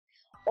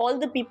all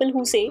the people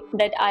who say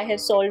that I have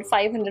solved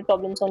 500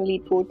 problems on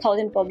LeetCode,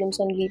 1000 problems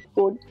on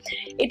LeetCode,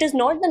 it is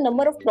not the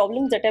number of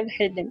problems that have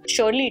helped them.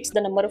 Surely it's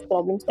the number of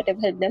problems that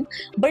have helped them,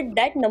 but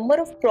that number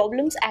of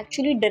problems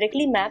actually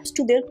directly maps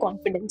to their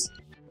confidence.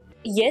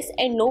 Yes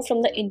and no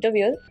from the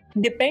interviewer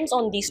depends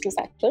on these two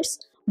factors,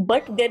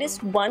 but there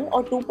is 1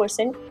 or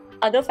 2%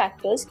 other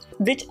factors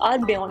which are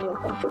beyond your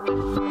control.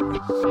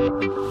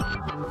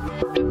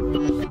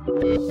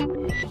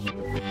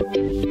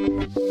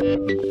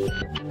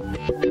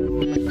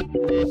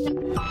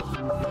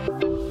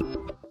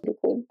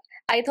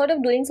 I thought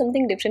of doing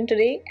something different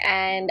today,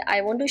 and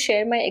I want to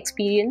share my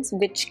experience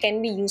which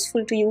can be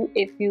useful to you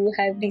if you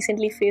have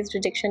recently faced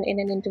rejection in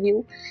an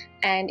interview,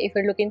 and if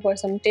you're looking for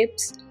some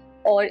tips,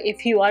 or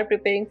if you are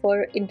preparing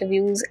for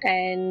interviews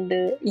and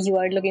you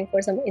are looking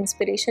for some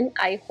inspiration.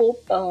 I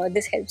hope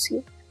this helps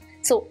you.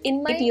 So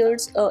in my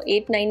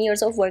 8-9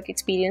 years of work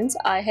experience,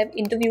 I have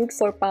interviewed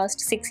for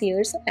past 6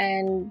 years,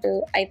 and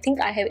I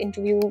think I have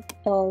interviewed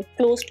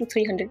close to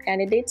 300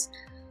 candidates,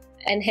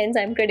 and hence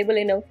I'm credible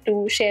enough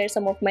to share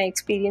some of my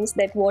experience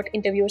that what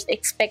interviewers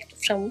expect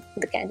from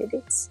the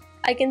candidates.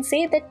 I can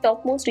say that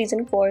topmost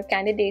reason for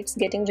candidates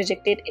getting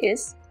rejected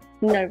is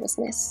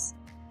nervousness.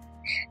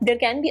 There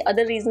can be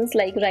other reasons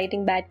like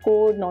writing bad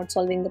code, not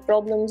solving the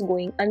problems,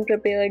 going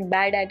unprepared,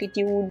 bad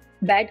attitude,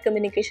 bad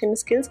communication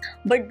skills,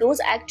 but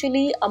those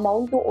actually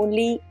amount to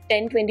only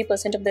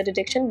 10-20% of the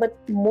rejection, but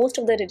most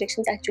of the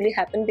rejections actually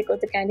happen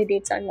because the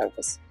candidates are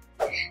nervous.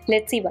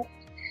 Let's see why.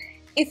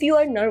 If you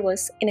are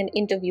nervous in an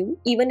interview,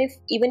 even if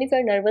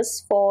you're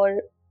nervous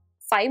for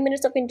 5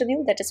 minutes of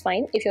interview, that is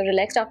fine. If you're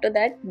relaxed after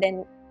that,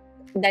 then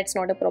that's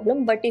not a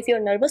problem. But if you're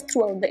nervous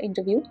throughout the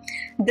interview,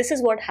 this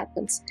is what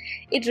happens.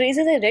 It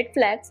raises a red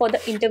flag for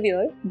the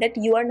interviewer that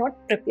you are not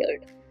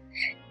prepared,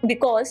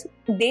 because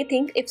they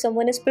think if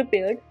someone is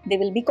prepared, they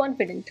will be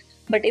confident.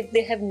 But if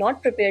they have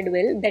not prepared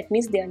well, that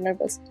means they are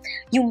nervous.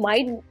 You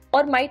might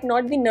or might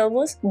not be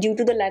nervous due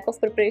to the lack of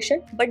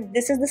preparation, but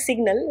this is the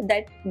signal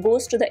that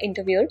goes to the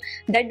interviewer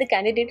that the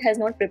candidate has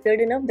not prepared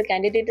enough, the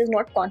candidate is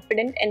not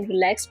confident and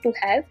relaxed to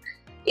have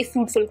a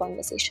fruitful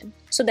conversation.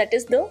 So that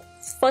is the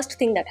first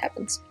thing that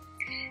happens.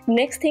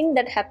 Next thing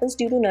that happens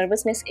due to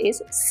nervousness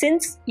is,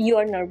 since you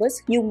are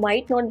nervous, you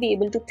might not be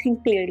able to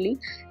think clearly,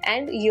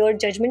 and your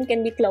judgment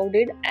can be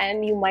clouded,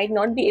 and you might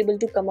not be able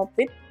to come up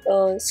with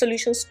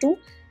solutions to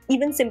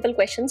even simple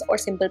questions or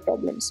simple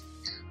problems.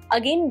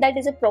 Again, that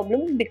is a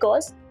problem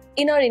because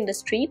in our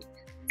industry,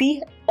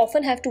 we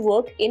often have to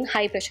work in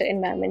high pressure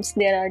environments.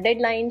 There are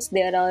deadlines,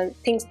 there are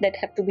things that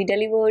have to be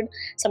delivered.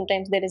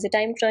 Sometimes there is a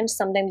time crunch,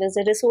 sometimes there's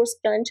a resource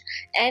crunch,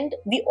 and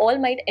we all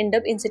might end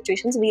up in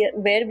situations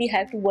where we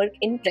have to work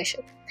in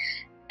pressure.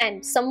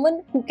 And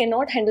someone who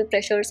cannot handle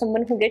pressure,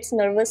 someone who gets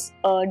nervous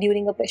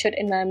during a pressured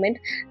environment,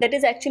 that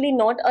is actually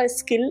not a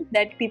skill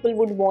that people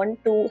would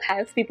want to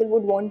have. People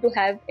would want to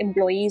have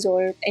employees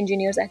or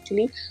engineers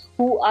actually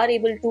who are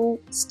able to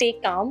stay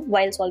calm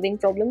while solving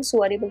problems,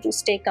 who are able to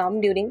stay calm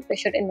during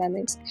pressured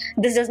environments.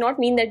 This does not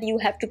mean that you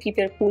have to keep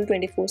your cool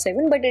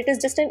 24/7, but it is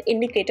just an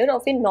indicator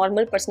of a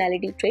normal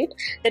personality trait,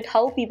 that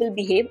how people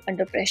behave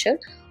under pressure.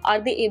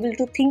 Are they able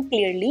to think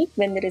clearly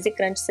when there is a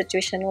crunch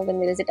situation or when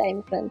there is a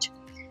time crunch?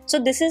 So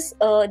this is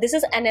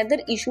another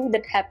issue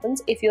that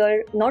happens if you are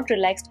not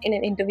relaxed in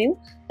an interview.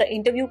 The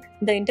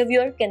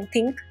interviewer can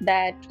think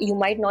that you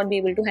might not be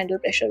able to handle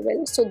pressure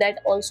well. So that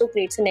also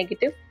creates a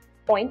negative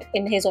point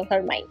in his or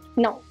her mind.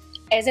 Now,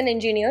 as an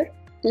engineer,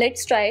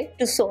 let's try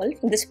to solve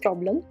this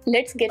problem.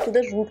 Let's get to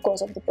the root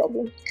cause of the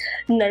problem.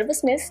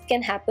 Nervousness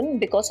can happen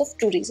because of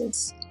two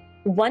reasons.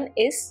 One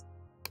is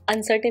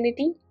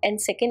uncertainty, and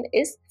second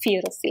is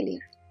fear of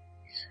failure.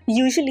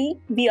 Usually,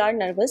 we are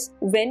nervous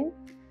when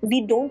we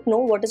don't know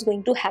what is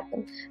going to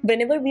happen.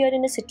 Whenever we are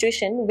in a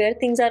situation where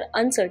things are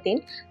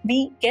uncertain,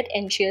 we get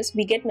anxious,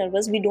 we get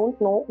nervous, we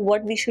don't know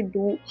what we should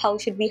do, how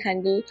should we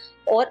handle,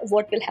 or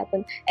what will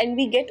happen. And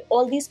we get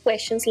all these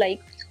questions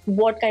like,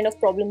 what kind of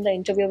problem the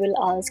interviewer will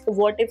ask,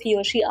 what if he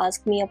or she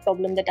asks me a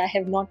problem that I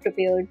have not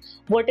prepared,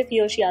 what if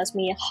he or she asks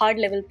me a hard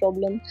level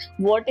problem,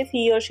 what if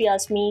he or she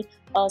asks me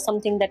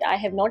something that I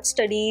have not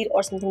studied,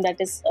 or something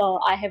that is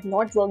I have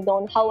not worked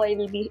on, how I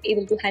will be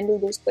able to handle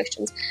those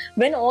questions.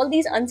 When all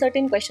these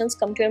uncertain questions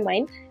come to your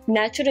mind,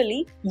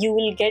 naturally you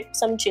will get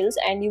some chills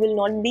and you will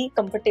not be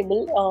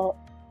comfortable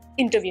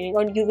interviewing,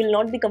 or you will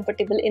not be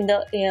comfortable in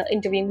the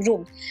interviewing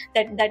room.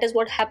 That is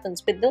what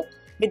happens with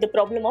the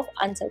problem of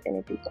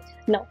uncertainty.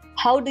 Now,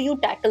 how do you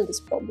tackle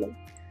this problem?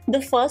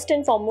 The first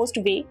and foremost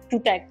way to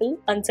tackle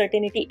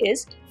uncertainty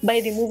is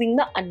by removing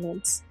the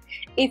unknowns.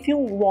 If you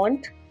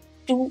want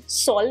to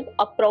solve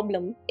a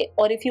problem,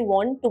 or if you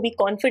want to be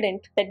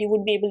confident that you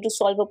would be able to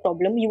solve a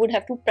problem, you would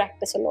have to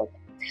practice a lot.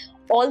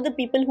 All the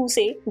people who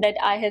say that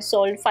I have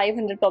solved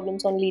 500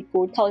 problems on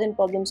LeetCode, 1000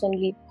 problems on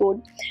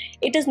LeetCode,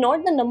 it is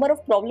not the number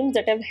of problems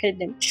that have helped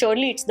them.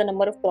 Surely it's the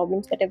number of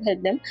problems that have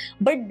helped them,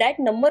 but that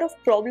number of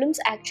problems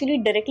actually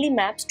directly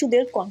maps to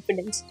their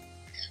confidence.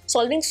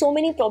 Solving so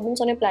many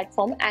problems on a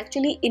platform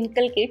actually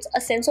inculcates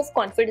a sense of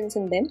confidence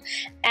in them,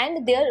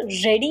 and they are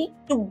ready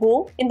to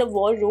go in the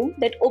war room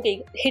that,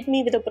 okay, hit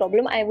me with a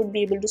problem, I would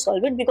be able to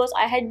solve it because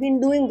I had been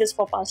doing this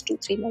for past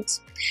 2-3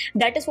 months.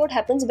 That is what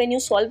happens when you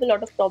solve a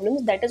lot of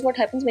problems. That is what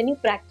happens when you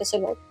practice a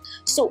lot.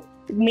 So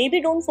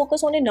maybe don't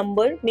focus on a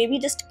number, maybe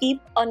just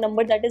keep a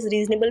number that is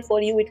reasonable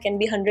for you. It can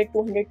be 100,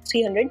 200,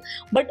 300,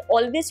 but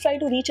always try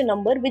to reach a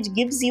number which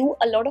gives you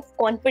a lot of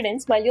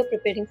confidence while you're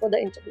preparing for the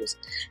interviews.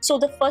 So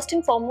the first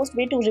and foremost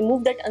way to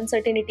remove that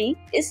uncertainty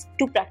is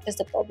to practice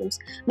the problems.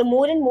 The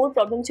more and more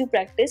problems you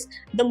practice,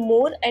 the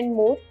more and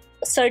more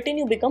certain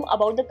you become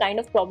about the kind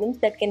of problems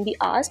that can be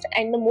asked,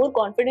 and the more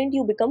confident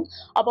you become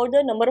about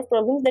the number of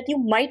problems that you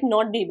might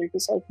not be able to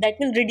solve. That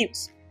will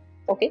reduce.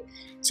 Okay,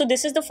 so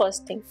this is the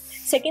first thing.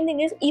 Second thing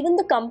is, even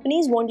the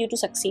companies want you to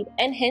succeed,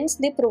 and hence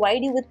they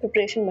provide you with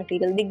preparation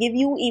material. They give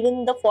you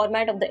even the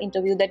format of the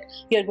interview, that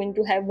you're going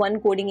to have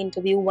one coding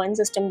interview, one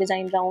system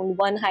design round,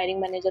 one hiring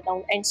manager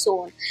round, and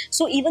so on.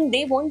 So even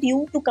they want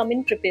you to come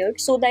in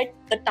prepared so that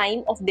the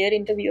time of their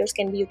interviewers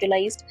can be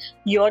utilized,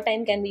 your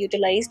time can be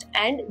utilized,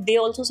 and they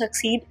also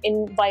succeed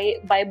in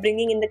by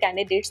bringing in the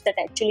candidates that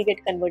actually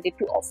get converted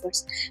to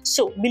offers.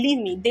 So believe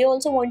me, they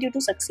also want you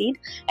to succeed,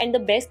 and the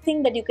best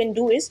thing that you can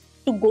do is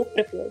to go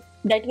prepared.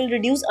 That will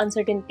reduce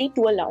uncertainty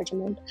to a large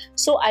amount.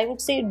 So I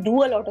would say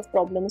do a lot of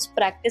problems,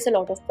 practice a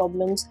lot of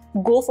problems,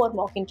 go for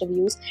mock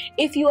interviews.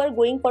 If you are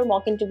going for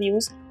mock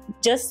interviews,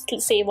 just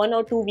say 1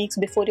 or 2 weeks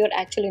before your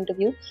actual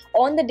interview.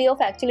 On the day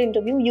of actual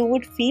interview, you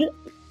would feel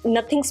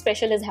nothing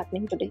special is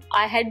happening today.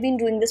 I had been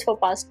doing this for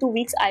past 2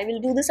 weeks, I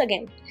will do this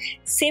again.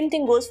 Same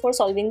thing goes for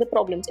solving the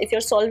problems. If you're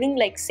solving,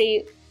 like,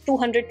 say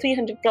 200,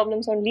 300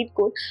 problems on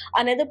LeetCode,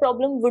 another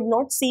problem would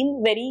not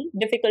seem very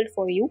difficult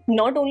for you.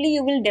 Not only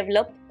you will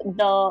develop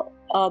the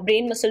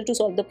brain muscle to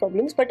solve the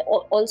problems, but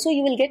also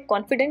you will get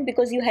confident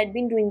because you had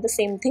been doing the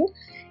same thing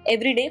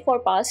every day for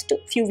past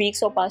few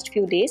weeks or past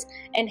few days,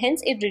 and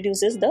hence it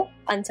reduces the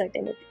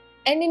uncertainty.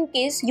 And in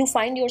case you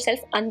find yourself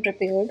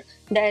unprepared,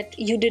 that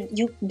you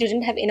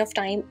didn't have enough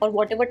time, or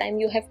whatever time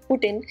you have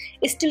put in,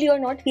 still you are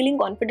not feeling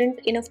confident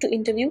enough to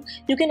interview,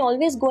 you can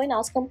always go and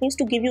ask companies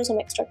to give you some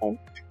extra time.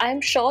 I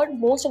am sure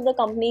most of the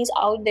companies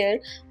out there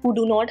who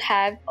do not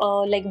have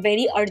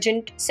very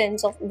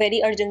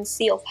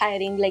urgency of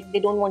hiring, like they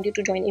don't want you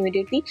to join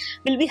immediately,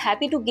 will be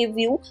happy to give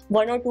you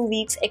 1 or 2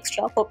 weeks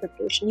extra for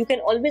preparation. You can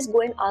always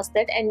go and ask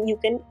that, and you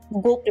can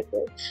go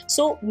prepared.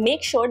 So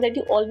make sure that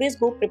you always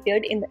go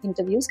prepared in the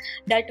interviews.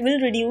 That will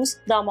reduce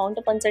the amount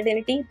of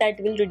uncertainty, that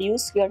will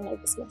reduce your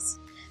nervousness.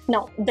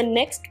 Now, the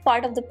next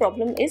part of the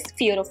problem is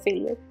fear of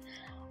failure.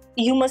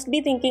 You must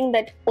be thinking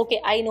that,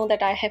 okay, I know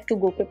that I have to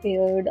go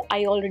prepared.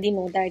 I already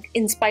know that.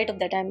 In spite of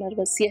that, I'm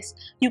nervous. Yes,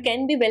 you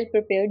can be well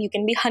prepared. You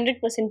can be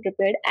 100%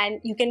 prepared,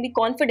 and you can be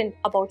confident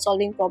about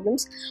solving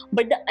problems.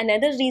 But the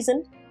another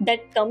reason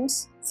that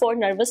comes for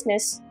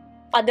nervousness,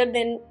 other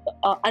than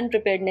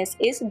unpreparedness,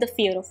 is the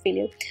fear of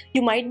failure.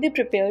 You might be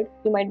prepared,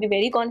 you might be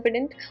very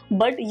confident,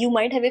 but you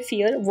might have a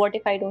fear. What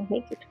if I don't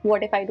make it?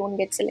 What if I don't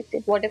get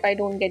selected? What if I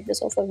don't get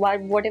this offer?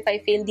 What if I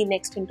fail the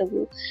next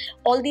interview?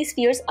 All these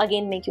fears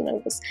again make you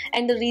nervous.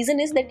 And the reason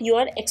is that you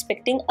are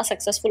expecting a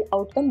successful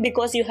outcome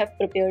because you have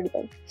prepared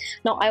well.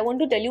 Now, I want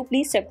to tell you,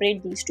 please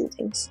separate these two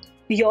things: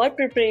 your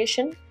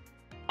preparation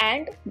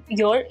and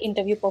your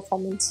interview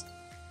performance.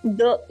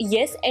 The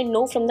yes and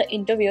no from the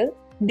interviewer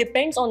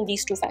depends on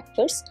these two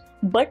factors,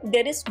 but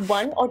there is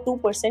 1 or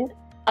 2%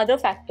 other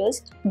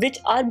factors which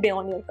are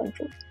beyond your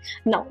control.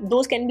 Now,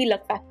 those can be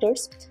luck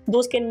factors,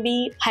 those can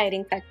be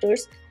hiring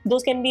factors,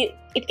 it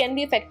can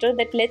be a factor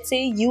that, let's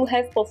say you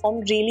have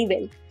performed really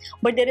well,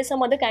 but there is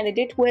some other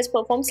candidate who has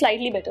performed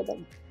slightly better than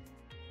you.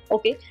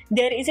 Okay,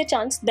 there is a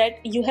chance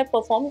that you have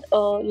performed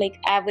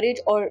average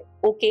or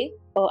okay,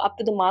 up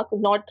to the mark,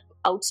 not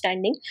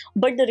outstanding,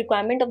 but the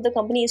requirement of the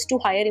company is to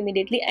hire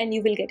immediately and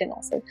you will get an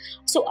offer.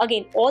 So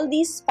again, all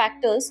these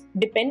factors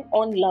depend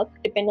on luck,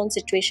 depend on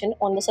situation,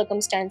 on the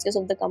circumstances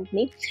of the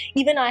company.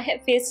 Even I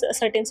have faced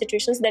certain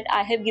situations that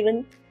I have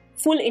given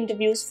full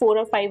interviews, 4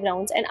 or 5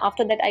 rounds, and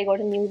after that I got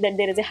a news that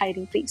there is a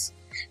hiring freeze.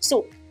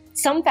 So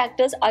some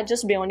factors are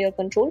just beyond your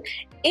control.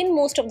 In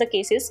most of the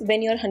cases,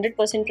 when you're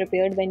 100%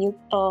 prepared, when you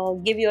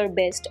give your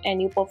best and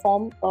you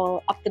perform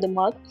up to the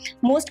mark,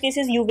 most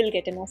cases you will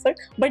get an offer.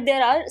 But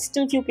there are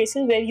still few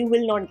cases where you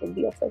will not get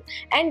the offer.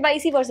 And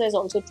vice versa is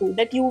also true,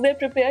 that you were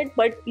prepared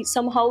but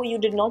somehow you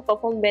did not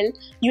perform well.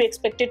 You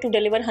expected to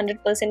deliver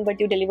 100% but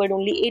you delivered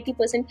only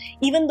 80%,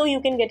 even though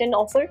you can get an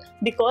offer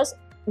because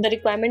the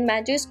requirement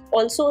matches,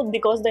 also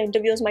because the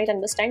interviewers might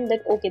understand that,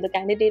 okay, the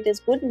candidate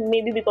is good,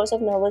 maybe because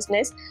of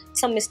nervousness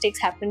some mistakes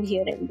happened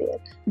here and there,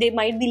 they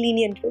might be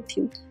lenient with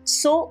you.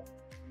 So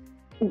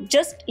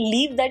just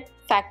leave that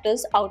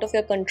factors out of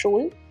your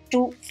control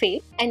to fail,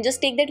 and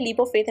just take that leap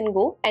of faith and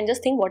go, and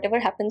just think whatever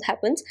happens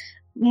happens.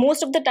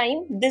 Most of the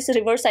time this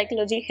reverse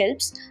psychology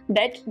helps,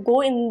 that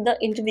go in the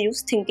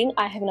interviews thinking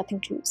I have nothing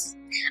to lose.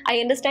 I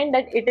understand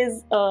that it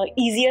is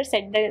easier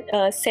said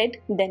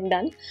than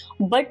done,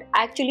 but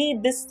actually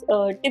this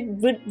tip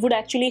would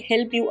actually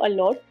help you a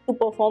lot to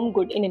perform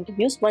good in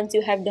interviews once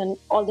you have done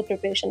all the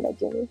preparation that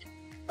you need.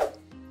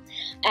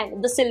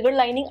 And the silver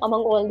lining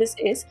among all this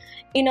is,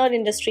 in our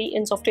industry,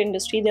 in software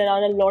industry, there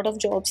are a lot of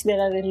jobs, there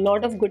are a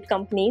lot of good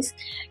companies.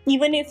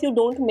 Even if you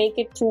don't make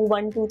it through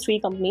 1, 2, 3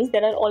 companies,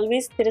 there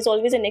is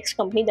always a next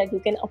company that you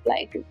can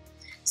apply to.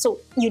 So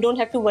you don't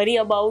have to worry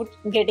about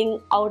getting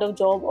out of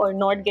job or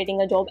not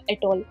getting a job at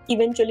all.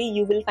 Eventually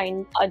you will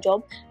find a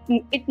job.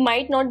 It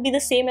might not be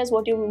the same as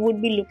what you would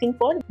be looking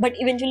for, but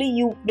eventually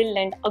you will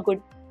land a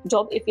good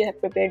job if you have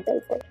prepared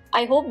well for it.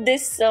 I hope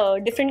this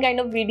different kind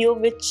of video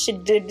which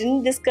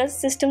didn't discuss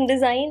system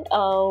design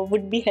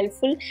would be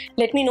helpful.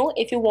 Let me know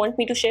if you want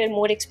me to share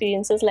more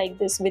experiences like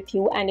this with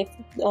you, and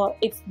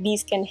if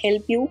these can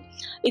help you.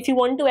 If you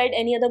want to add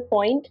any other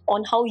point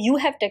on how you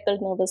have tackled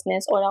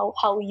nervousness, or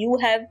how you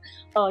have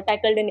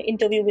tackled an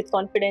interview with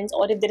confidence,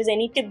 or if there is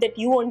any tip that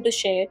you want to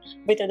share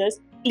with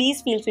others,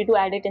 please feel free to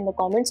add it in the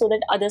comments so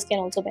that others can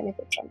also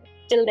benefit from it.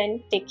 Till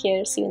then, take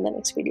care. See you in the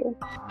next video.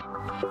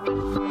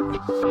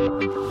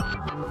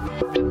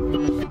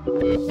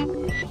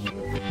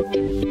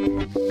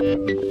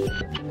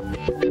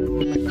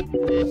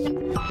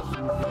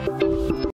 Thank you.